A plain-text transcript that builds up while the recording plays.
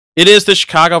It is the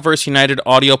ChicagoVerseUniteD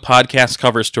audio podcast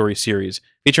cover story series,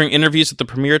 featuring interviews with the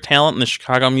premier talent in the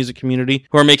Chicago music community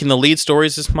who are making the lead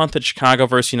stories this month at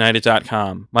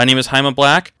ChicagoVerseUniteD.com. My name is Jaime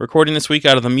Black, recording this week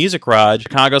out of the Music Garage,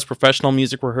 Chicago's professional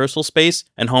music rehearsal space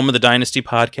and home of the Dynasty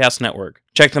Podcast Network.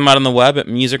 Check them out on the web at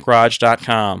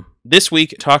musicgarage.com. This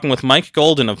week, talking with Mike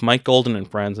Golden of Mike Golden and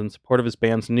Friends in support of his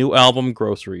band's new album,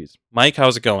 Groceries. Mike,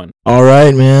 how's it going? All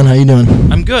right, man. How you doing?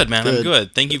 I'm good, man. I'm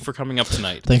good. Thank you for coming up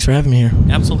tonight. Thanks for having me here.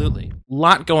 Absolutely. A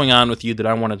lot going on with you that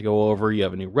I wanted to go over. You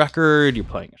have a new record, you're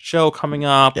playing a show coming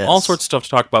up, Yes. all sorts of stuff to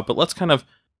talk about, but let's kind of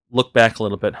look back a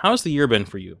little bit. How's the year been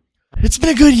for you? It's been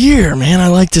a good year, man. I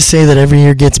like to say that every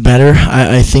year gets better.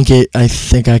 I think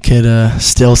I could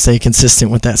still stay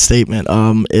consistent with that statement.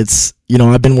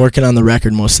 I've been working on the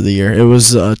record most of the year. It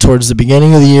was towards the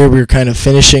beginning of the year, we were kind of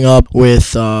finishing up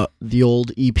with the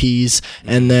old EPs,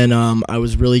 and then I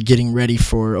was really getting ready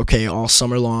for, all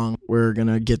summer long, we're going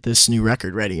to get this new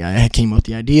record ready. I came up with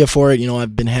the idea for it.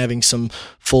 I've been having some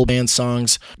full band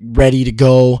songs ready to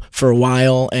go for a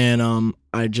while, and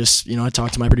I just, I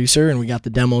talked to my producer, and we got the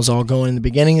demos all going in the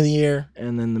beginning of the year,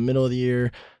 and then the middle of the year,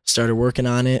 started working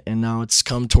on it, and now it's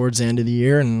come towards the end of the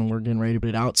year, and we're getting ready to put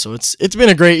it out. So it's been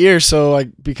a great year,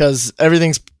 because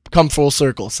everything's come full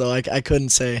circle, so I couldn't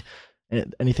say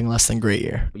anything less than great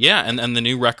year. Yeah, and the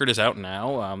new record is out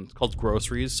now. It's called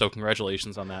Groceries, so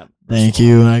congratulations on that. Thank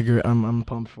you. I agree. I'm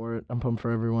pumped for it. I'm pumped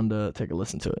for everyone to take a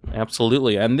listen to it.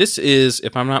 Absolutely. And this is,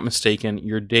 if I'm not mistaken,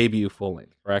 your debut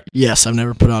full-length, correct? Yes, I've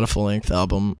never put out a full-length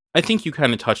album. I think you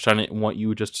kind of touched on it in what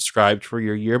you just described for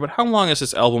your year, but how long has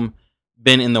this album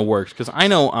been in the works? Because I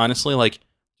know, honestly,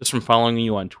 just from following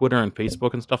you on Twitter and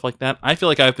Facebook and stuff like that, I feel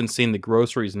like I've been seeing the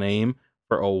Groceries name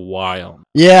for a while.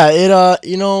 Yeah,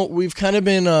 we've kind of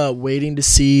been waiting to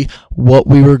see what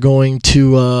we were going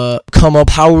to come up,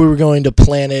 how we were going to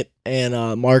plan it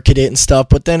and market it and stuff.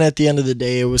 But then at the end of the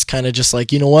day, it was kind of just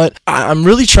like, you know what? I'm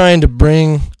really trying to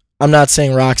bring... I'm not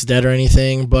saying rock's dead or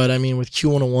anything, but I mean with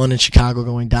Q101 in Chicago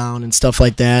going down and stuff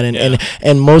like that,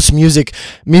 and most music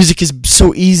is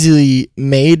so easily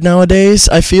made nowadays.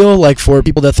 I feel like for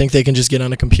people that think they can just get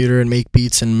on a computer and make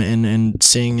beats and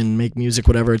sing and make music,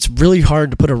 whatever, it's really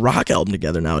hard to put a rock album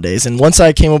together nowadays. And once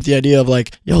I came up with the idea of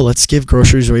let's give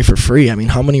Groceries away for free. I mean,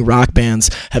 how many rock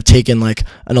bands have taken an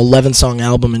 11-song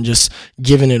album and just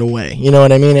given it away? You know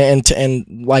what I mean?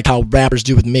 And like how rappers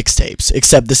do with mixtapes,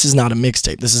 except this is not a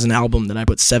mixtape. This is an album that I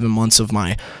put 7 months of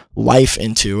my life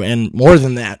into, and more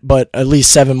than that, but at least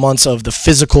 7 months of the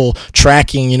physical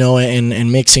tracking,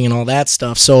 and mixing and all that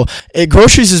stuff. So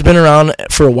Groceries has been around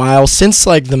for a while. Since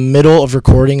the middle of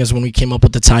recording is when we came up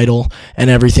with the title and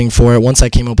everything for it. Once I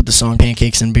came up with the song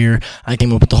Pancakes and Beer, I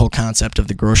came up with the whole concept of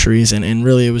the Groceries, and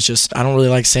really it was just, I don't really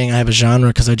like saying I have a genre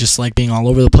because I just like being all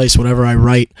over the place. Whatever I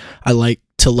write, I like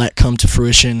to let come to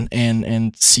fruition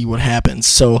and see what happens.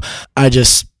 So I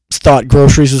just thought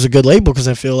Groceries was a good label because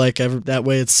I feel like that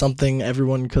way it's something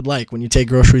everyone could like. When you take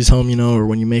groceries home, or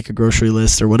when you make a grocery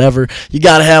list or whatever, you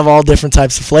got to have all different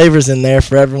types of flavors in there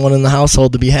for everyone in the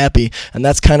household to be happy. And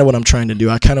that's kind of what I'm trying to do.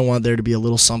 I kind of want there to be a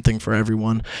little something for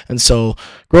everyone. And so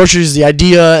Groceries, the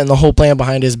idea and the whole plan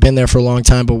behind it has been there for a long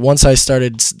time. But once I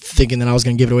started thinking that I was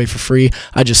going to give it away for free,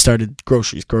 I just started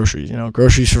Groceries,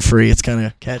 Groceries for free. It's kind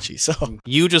of catchy. So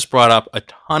you just brought up a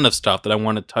ton of stuff that I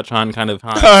want to touch on kind of.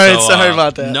 All right, sorry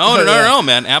about that. No,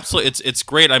 man. Absolutely. It's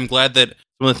great. I'm glad that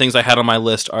some of the things I had on my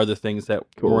list are the things that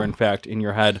were, in fact, in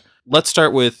your head. Let's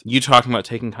start with you talking about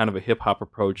taking kind of a hip-hop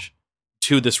approach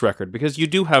to this record, because you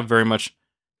do have very much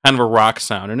kind of a rock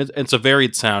sound, and it's a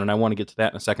varied sound, and I want to get to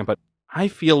that in a second. But I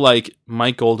feel like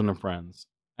Mike Golden and Friends,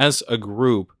 as a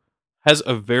group, has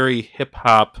a very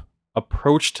hip-hop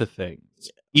approach to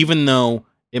things, even though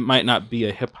it might not be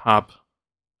a hip-hop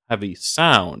heavy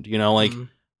sound,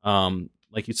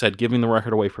 like you said, giving the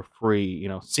record away for free,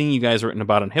 seeing you guys written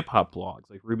about on hip-hop blogs,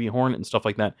 like Ruby Hornet and stuff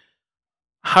like that.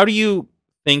 How do you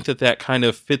think that kind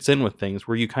of fits in with things,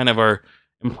 where you kind of are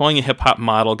employing a hip-hop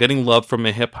model, getting love from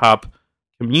a hip-hop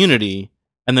community,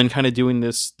 and then kind of doing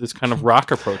this kind of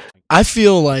rock approach? I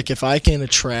feel like if I can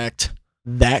attract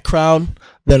that crowd,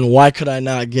 then why could I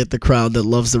not get the crowd that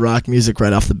loves the rock music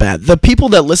right off the bat? The people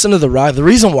that listen to the rock, the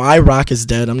reason why rock is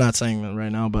dead, I'm not saying that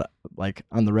right now, but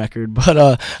on the record, but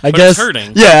I guess it's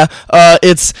hurting. Yeah,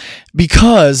 it's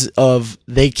because of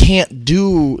they can't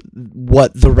do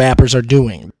what the rappers are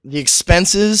doing. The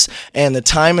expenses and the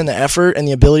time and the effort and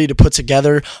the ability to put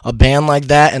together a band like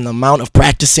that and the amount of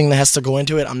practicing that has to go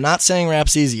into it. I'm not saying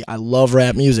rap's easy. I love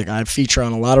rap music. I feature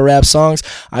on a lot of rap songs.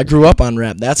 I grew up on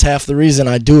rap. That's half the reason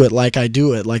I do it like I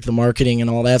do it, like the marketing and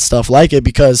all that stuff like it,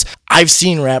 because I've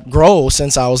seen rap grow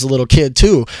since I was a little kid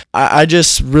too. I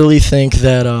just really think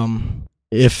that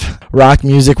if rock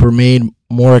music were made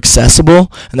more accessible,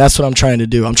 and that's what I'm trying to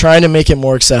do. I'm trying to make it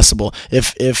more accessible.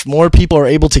 If more people are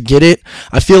able to get it,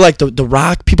 I feel like the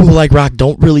rock people who like rock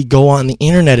don't really go on the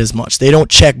internet as much. They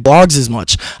don't check blogs as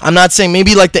much. I'm not saying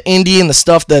maybe like the indie and the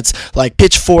stuff that's like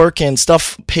Pitchfork and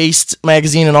stuff, Paste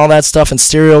magazine and all that stuff, and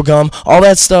Stereo Gum, all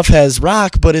that stuff has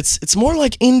rock, but it's more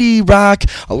like indie rock.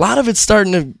 A lot of it's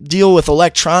starting to deal with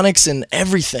electronics and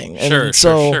everything. And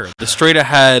sure. The straight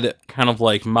ahead kind of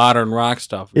like modern rock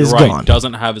stuff is gone.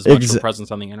 Doesn't have as much of a presence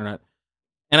on the internet.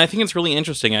 And I think it's really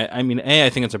interesting. I mean, I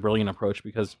think it's a brilliant approach,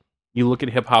 because you look at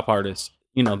hip-hop artists,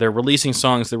 you know, they're releasing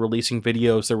songs, they're releasing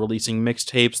videos, they're releasing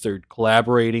mixtapes, they're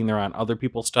collaborating, they're on other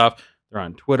people's stuff, they're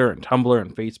on Twitter and Tumblr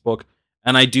and Facebook.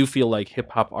 And I do feel like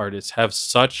hip-hop artists have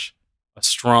such a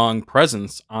strong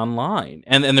presence online,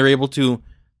 and they're able to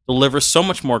deliver so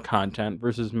much more content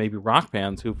versus maybe rock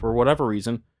bands who, for whatever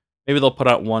reason, maybe they'll put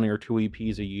out 1 or 2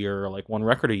 EPs a year, or like 1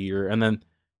 record a year, and then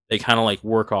they kind of like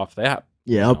work off that.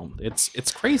 Yeah, you know,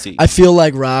 it's crazy. I feel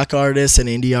like rock artists and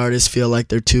indie artists feel like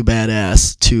they're too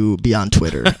badass to be on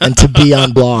Twitter and to be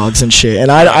on blogs and shit.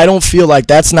 And I don't feel like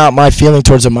that's not my feeling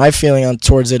towards it. My feeling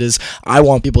towards it is I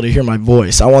want people to hear my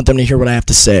voice. I want them to hear what I have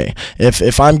to say.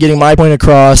 If I'm getting my point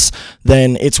across,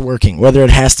 then it's working. Whether it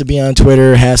has to be on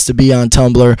Twitter, has to be on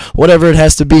Tumblr, whatever it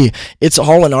has to be, it's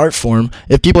all an art form.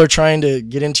 If people are trying to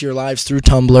get into your lives through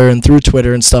Tumblr and through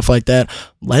Twitter and stuff like that,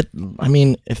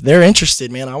 if they're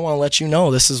interested, man, I want to let you know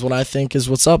this is what I think is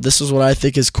what's up. This is what I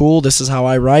think is cool. This is how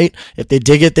I write. If they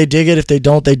dig it, they dig it. If they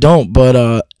don't, they don't.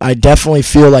 But I definitely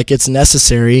feel like it's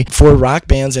necessary for rock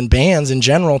bands and bands in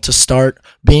general to start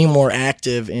being more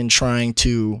active in trying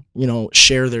to, you know,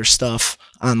 share their stuff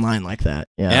online like that.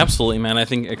 Yeah, absolutely, man. I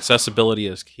think accessibility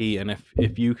is key, and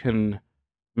if you can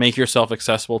make yourself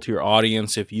accessible to your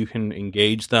audience, if you can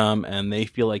engage them and they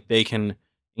feel like they can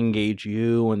engage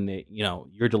you, and they, you know,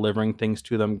 you're delivering things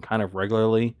to them kind of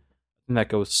regularly, and that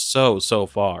goes so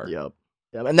far. Yep.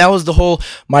 And that was the whole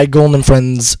My Golden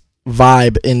Friends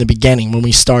vibe in the beginning when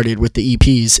we started with the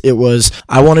EPs. It was,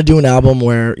 I want to do an album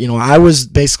where, you know, I was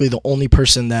basically the only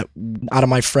person that out of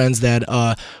my friends that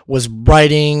was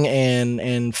writing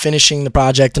and finishing the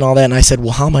project and all that, and I said,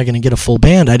 well, how am I going to get a full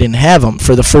band? I didn't have them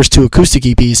for the first 2 acoustic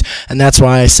EPs, and that's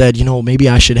why I said, you know, maybe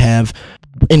I should have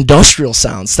industrial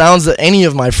sounds that any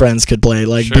of my friends could play,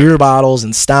 like beer bottles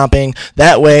and stomping.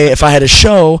 That way, if I had a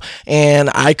show and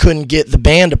I couldn't get the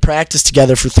band to practice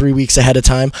together for 3 weeks ahead of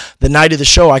time, the night of the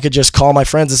show I could just call my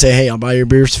friends and say, hey, I'll buy your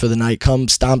beers for the night, come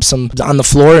stomp some on the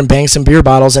floor and bang some beer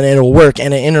bottles, and it'll work,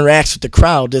 and it interacts with the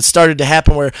crowd. It started to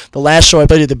happen where the last show I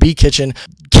played at the Beat Kitchen,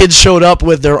 kids showed up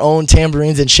with their own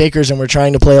tambourines and shakers and were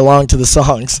trying to play along to the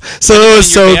songs. So it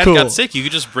was so cool. Got sick, you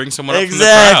could just bring someone up from the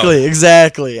crowd.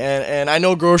 Exactly. And I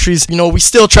know Groceries, you know, we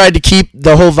still tried to keep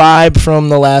the whole vibe from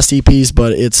the last EPs,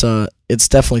 but it's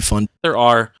definitely fun. There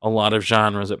are a lot of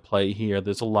genres at play here.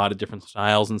 There's a lot of different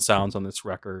styles and sounds on this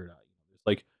record.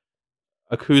 Like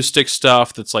acoustic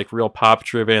stuff that's like real pop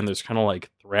driven. There's kind of like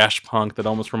thrash punk that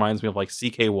almost reminds me of like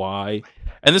CKY.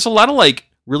 And there's a lot of like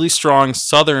really strong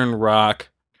southern rock,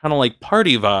 kind of like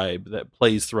party vibe that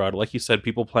plays throughout. Like you said,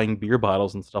 people playing beer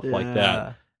bottles and stuff like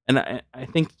that. And I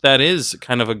think that is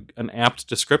kind of an apt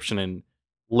description in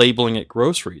labeling it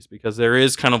Groceries, because there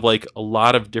is kind of like a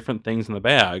lot of different things in the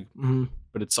bag,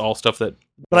 but it's all stuff that.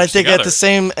 But I think together.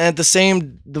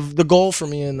 The goal for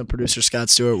me and the producer Scott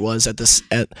Stewart was at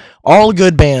all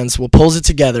good bands will pulls it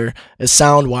together as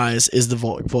sound wise is the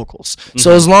vocals.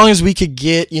 So as long as we could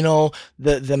get, you know,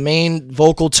 the main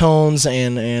vocal tones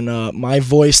and my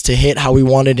voice to hit how we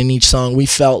wanted in each song, we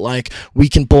felt like we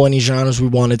can pull any genres we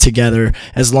wanted together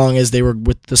as long as they were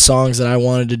with the songs that I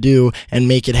wanted to do and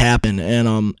make it happen.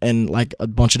 And like a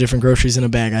bunch of different groceries in a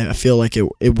bag, I feel like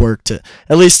it worked at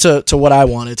least to what I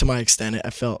wanted, to my extent.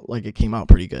 I felt like it came out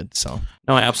pretty good. So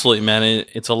no, absolutely, man.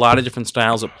 It's a lot of different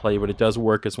styles at play, but it does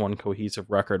work as one cohesive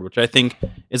record, which I think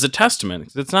is a testament,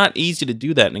 because it's not easy to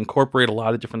do that and incorporate a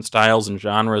lot of different styles and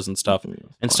genres and stuff,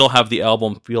 and still have the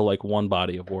album feel like one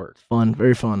body of work. Fun,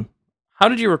 very fun. How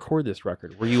did you record this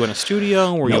record? Were you in a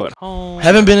studio? Were you at home?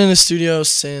 Haven't been in a studio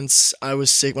since I was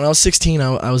sick. When I was 16,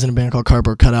 I was in a band called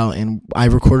Cardboard Cutout, and I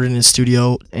recorded in a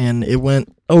studio, and it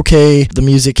went okay. The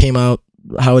music came out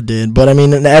how it did, but I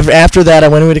mean, after that I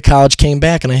went away to college, came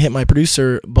back, and I hit my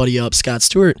producer buddy up, Scott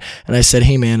Stewart, and I said,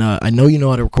 hey man, I know you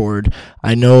know how to record,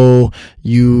 I know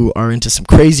you are into some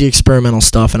crazy experimental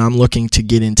stuff, and I'm looking to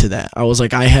get into that. I was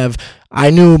like, I have I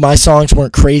knew my songs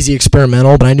weren't crazy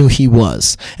experimental, but I knew he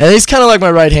was. And he's kind of like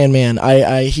my right-hand man.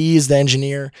 He is the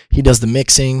engineer. He does the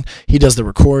mixing. He does the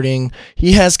recording.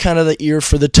 He has kind of the ear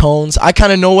for the tones. I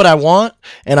kind of know what I want,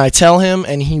 and I tell him,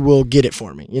 and he will get it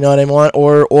for me. You know what I want?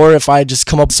 Or if I just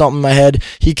come up with something in my head,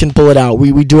 he can pull it out.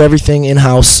 We do everything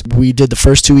in-house. We did the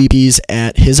first 2 EPs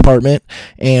at his apartment,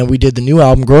 and we did the new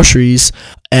album, Groceries,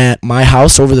 at my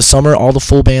house over the summer, all the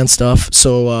full band stuff.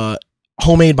 So,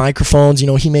 homemade microphones,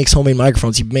 he makes homemade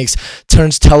microphones. He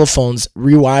turns telephones,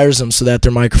 rewires them so that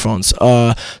they're microphones.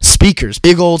 Speakers,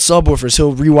 big old subwoofers,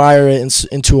 he'll rewire it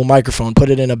into a microphone, put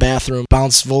it in a bathroom,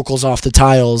 bounce vocals off the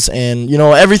tiles, and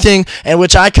everything. And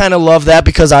which I kind of love that,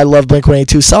 because I love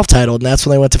Blink-182 self-titled, and that's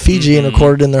when they went to Fiji and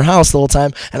recorded in their house the whole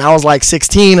time. And I was like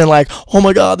 16 and like, oh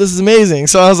my god, this is amazing.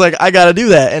 So I was like, I gotta do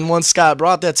that. And once Scott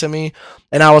brought that to me,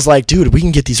 and I was like, dude, we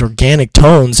can get these organic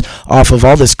tones off of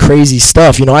all this crazy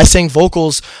stuff. I sang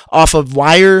vocals off of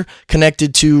wire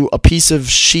connected to a piece of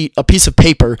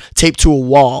paper taped to a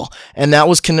wall, and that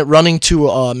was running to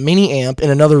a mini amp in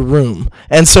another room.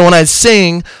 And so when I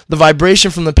sing, the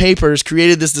vibration from the papers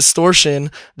created this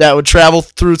distortion that would travel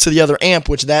through to the other amp,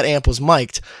 which that amp was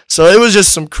mic'd. So it was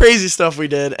just some crazy stuff we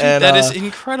did. Dude, and that is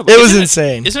incredible. It was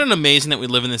insane. Isn't it amazing that we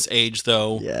live in this age,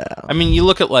 though? Yeah. I mean, you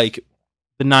look at like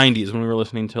the 90s when we were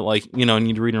listening to and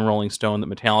you'd read in Rolling Stone that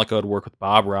Metallica would work with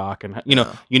Bob Rock, and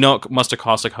it must have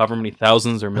cost like however many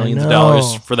thousands or millions of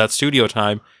dollars for that studio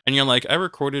time, and you're like, I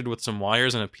recorded with some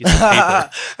wires and a piece of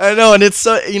paper. I know, and it's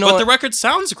but the record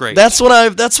sounds great. I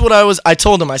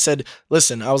told him, I said,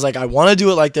 listen, I was like, I want to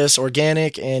do it like this,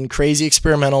 organic and crazy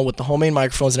experimental with the homemade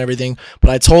microphones and everything,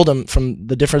 but I told him, from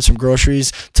the difference from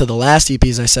Groceries to the last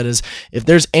EPs, I said, is if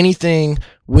there's anything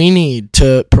we need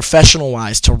to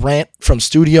professionalize, to rent from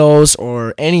studios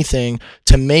or anything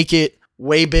to make it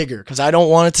way bigger, because I don't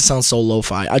want it to sound so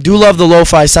lo-fi. I do love the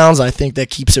lo-fi sounds. I think that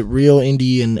keeps it real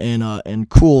indie and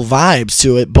cool vibes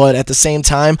to it, but at the same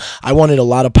time, I wanted a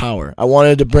lot of power. I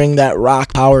wanted to bring that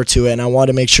rock power to it, and I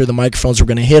wanted to make sure the microphones were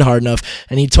going to hit hard enough.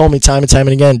 And he told me time and time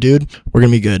and again, dude, we're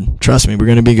going to be good. Trust me, we're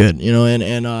going to be good.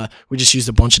 And we just used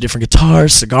a bunch of different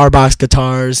guitars, cigar box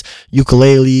guitars,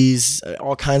 ukuleles,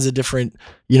 all kinds of different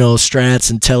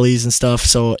strats and tellies and stuff.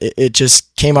 So it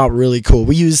just came out really cool.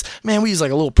 We use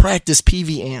like a little practice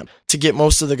PV amp to get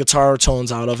most of the guitar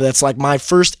tones out of. That's like my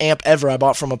first amp ever I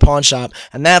bought from a pawn shop,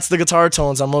 and that's the guitar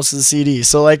tones on most of the CDs.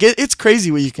 So like it's crazy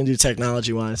what you can do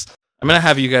technology wise. I'm gonna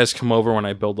have you guys come over when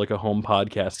I build like a home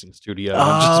podcasting studio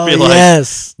and just be like,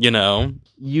 yes.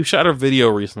 You shot a video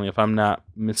recently, if I'm not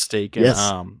mistaken. Yes.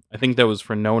 I think that was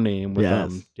for No Name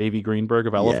with Davey Greenberg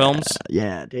of Ella Films.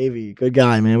 Yeah, Davey, good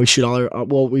guy, man. We shoot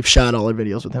we've shot all our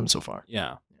videos with him so far.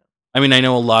 Yeah. I mean, I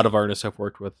know a lot of artists I've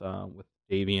worked with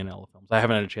Davey and Ella Films. I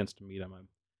haven't had a chance to meet him.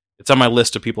 It's on my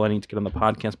list of people I need to get on the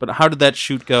podcast. But how did that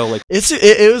shoot go? Like,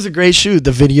 it was a great shoot.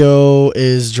 The video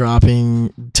is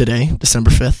dropping today, December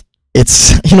 5th.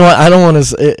 It's I don't want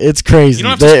to. It's crazy. You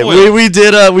don't have to spoil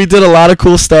it. We did a lot of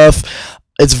cool stuff.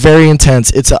 It's very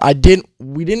intense.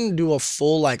 We didn't do a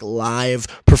full like live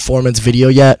performance video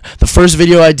yet. The first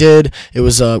video I did, it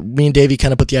was me and Davey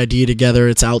kind of put the idea together.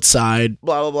 It's outside,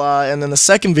 blah blah blah. And then the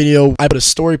second video, I put a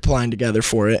story plan together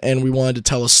for it, and we wanted to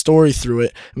tell a story through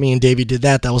it. Me and Davey did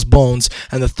that. That was Bones.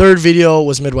 And the third video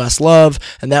was Midwest Love,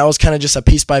 and that was kind of just a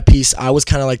piece by piece. I was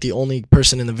kind of like the only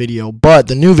person in the video, but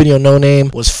the new video, No Name,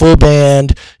 was full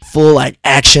band, full like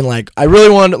action. Like I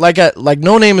really wanted like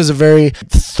No Name is a very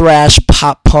thrash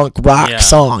pop punk rock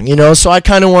song, So I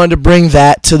kind of wanted to bring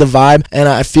that to the vibe, and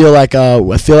I feel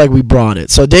like we brought it.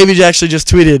 So Davey actually just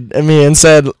tweeted at me and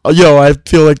said, "Yo, I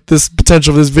feel like this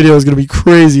potential of this video is gonna be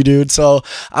crazy, dude." So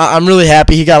I'm really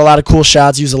happy. He got a lot of cool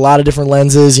shots, used a lot of different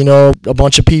lenses, a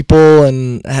bunch of people,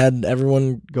 and had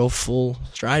everyone go full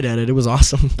stride at it. It was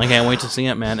awesome. I can't wait to see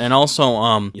it, man. And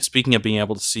also, speaking of being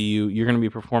able to see you, you're gonna be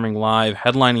performing live,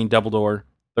 headlining Double Door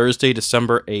Thursday,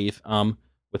 December 8th.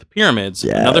 With Pyramids,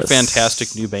 another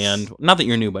fantastic new band. Not that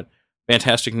you're new, but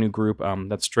fantastic new group.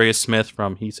 That's Drea Smith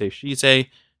from He Say She Say,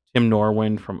 Tim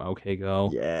Norwind from OK Go.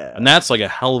 Yeah. And that's like a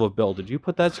hell of a bill. Did you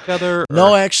put that together?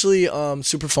 No, actually,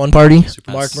 Super Fun Party.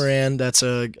 Mark Moran, that's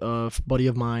a buddy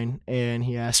of mine, and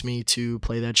he asked me to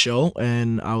play that show,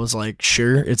 and I was like,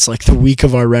 sure. It's like the week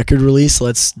of our record release.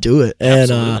 Let's do it.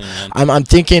 And I'm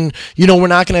thinking, we're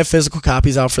not going to have physical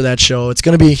copies out for that show. It's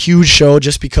going to be a huge show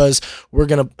just because we're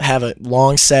going to have a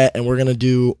long set, and we're going to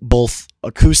do both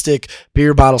acoustic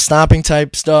beer bottle stomping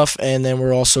type stuff, and then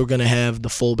we're also gonna have the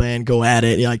full band go at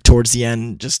it like towards the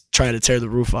end, just try to tear the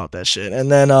roof out that shit.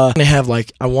 And then I have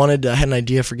like I had an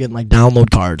idea for getting like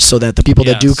download cards so that the people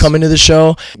that do come into the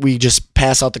show, we just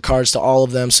pass out the cards to all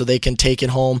of them so they can take it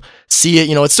home, see it.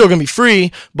 It's still gonna be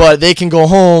free, but they can go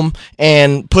home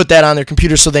and put that on their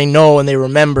computer so they know and they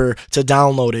remember to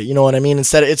download it. You know what I mean?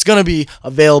 Instead, it's gonna be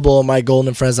available on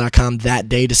mygoldenandfriends.com that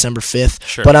day, December 5th.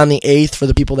 Sure. But on the 8th, for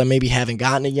the people that maybe haven't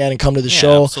gotten it yet and come to the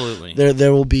show, absolutely.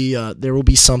 there will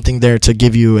be something there to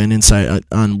give you an insight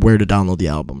on where to download the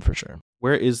album for sure.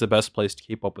 Where is the best place to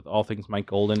keep up with all things Mike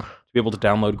Golden, to be able to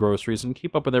download Groceries and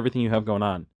keep up with everything you have going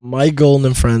on?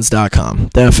 mygoldenandfriends.com.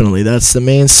 Definitely. That's the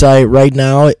main site right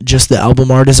now. Just the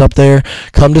album art is up there.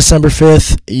 Come December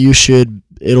 5th,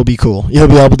 it'll be cool. You'll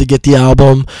be able to get the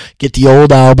album, get the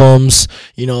old albums.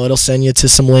 It'll send you to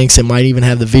some links. It might even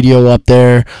have the video up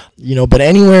there. But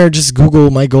anywhere, just Google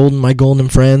My Golden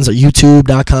and Friends, or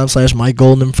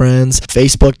YouTube.com/MyGoldenandFriends,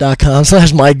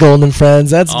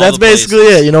 Facebook.com/MyGoldenandFriends. That's basically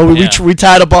it. We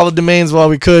tied up all the domains while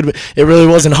we could. But it really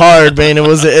wasn't hard, man.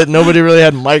 Nobody really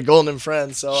had My Golden and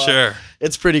Friends. So sure.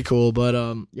 It's pretty cool, but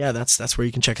that's where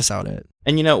you can check us out at.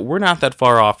 And we're not that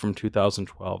far off from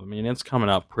 2012. I mean, it's coming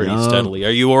up pretty steadily. Are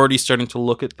you already starting to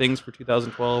look at things for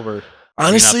 2012, or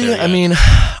honestly, I mean,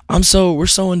 we're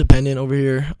so independent over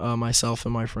here, myself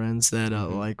and my friends, that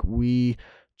we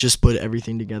just put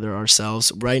everything together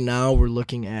ourselves. Right now, we're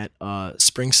looking at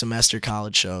spring semester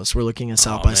college shows. We're looking at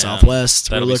South by Southwest.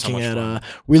 That'll we're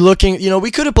looking at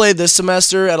we could have played this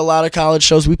semester at a lot of college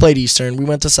shows. We played Eastern. We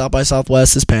went to South by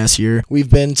Southwest this past year. We've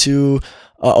been to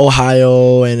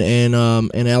Ohio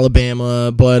and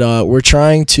Alabama, but we're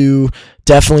trying to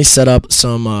definitely set up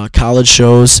some college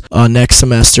shows next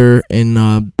semester,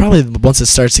 and probably once it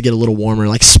starts to get a little warmer,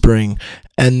 like spring.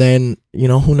 And then,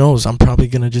 who knows? I'm probably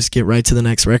going to just get right to the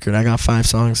next record. I got 5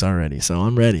 songs already, so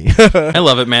I'm ready. I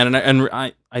love it, man. And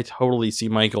I totally see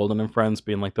Mike Golden and Friends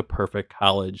being like the perfect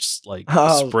college,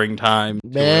 springtime.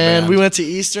 Man, we went to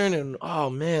Eastern, and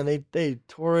they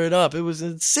tore it up. It was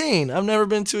insane. I've never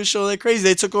been to a show that crazy.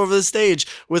 They took over the stage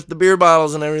with the beer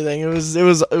bottles and everything. It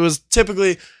was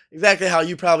typically exactly how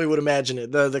you probably would imagine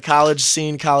it. The college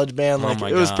scene, college band,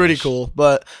 it was pretty cool.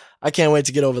 But I can't wait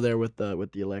to get over there with the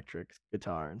electric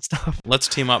guitar and stuff. Let's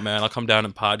team up, man. I'll come down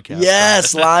and podcast.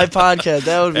 Yes, live podcast.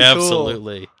 That would be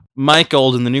Absolutely. Cool. Mike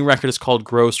Golden, the new record is called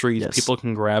Groceries. Yes. People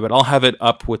can grab it. I'll have it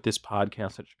up with this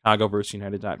podcast at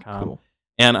ChicagoVerseUniteD.com. Cool.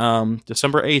 And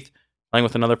December 8th, playing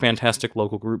with another fantastic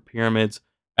local group, Pyramids,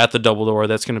 at the Double Door.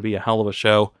 That's going to be a hell of a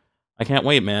show. I can't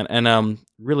wait, man. And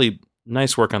really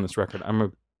nice work on this record. I'm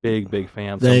a big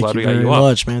fan. So Thank you very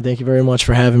much, man. Thank you very much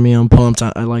for having me. I'm pumped.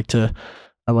 I like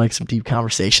some deep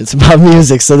conversations about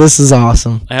music, so this is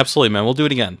awesome. Absolutely, man. We'll do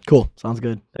it again. Cool. Sounds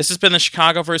good. This has been the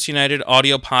ChicagoVerseUniteD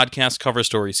audio podcast cover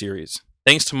story series.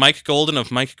 Thanks to Mike Golden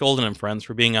of Mike Golden and Friends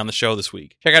for being on the show this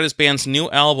week. Check out his band's new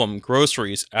album,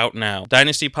 Groceries, out now.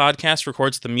 Dynasty Podcast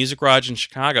records at the Music Garage in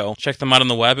Chicago. Check them out on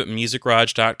the web at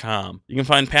musicgarage.com. You can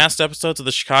find past episodes of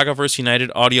the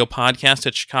ChicagoVerseUniteD audio podcast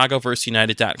at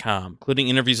ChicagoVerseUniteD.com, including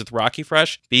interviews with Rocky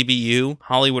Fresh, BBU,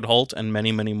 Hollywood Holt, and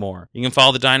many, many more. You can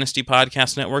follow the Dynasty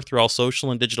Podcast Network through all social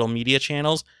and digital media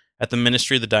channels at the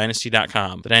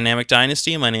ministryofthedynasty.com. The Dynamic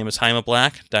Dynasty, my name is Jaime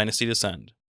Black, Dynasty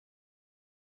Descend.